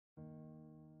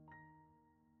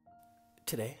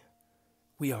Today,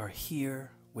 we are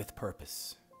here with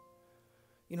purpose.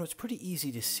 It's pretty easy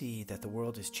to see that the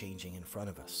world is changing in front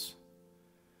of us.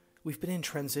 We've been in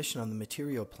transition on the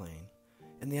material plane,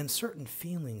 and the uncertain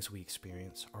feelings we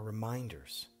experience are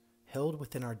reminders held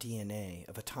within our DNA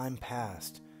of a time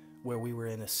past where we were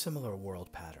in a similar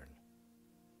world pattern.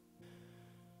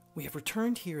 We have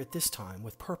returned here at this time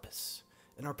with purpose,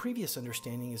 and our previous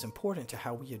understanding is important to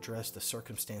how we address the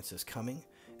circumstances coming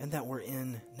and that we're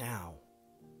in now.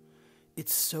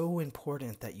 It's so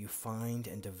important that you find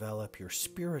and develop your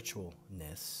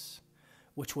spiritual-ness,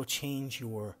 which will change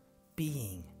your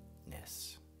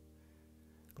being-ness.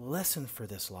 The lesson for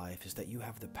this life is that you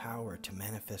have the power to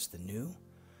manifest the new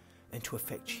and to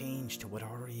effect change to what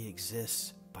already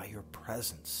exists by your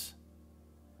presence.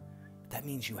 That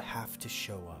means you have to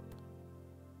show up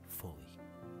fully.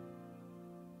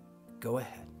 Go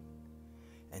ahead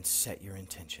and set your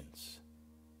intentions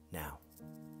now.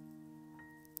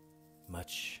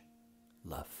 Much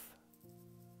love.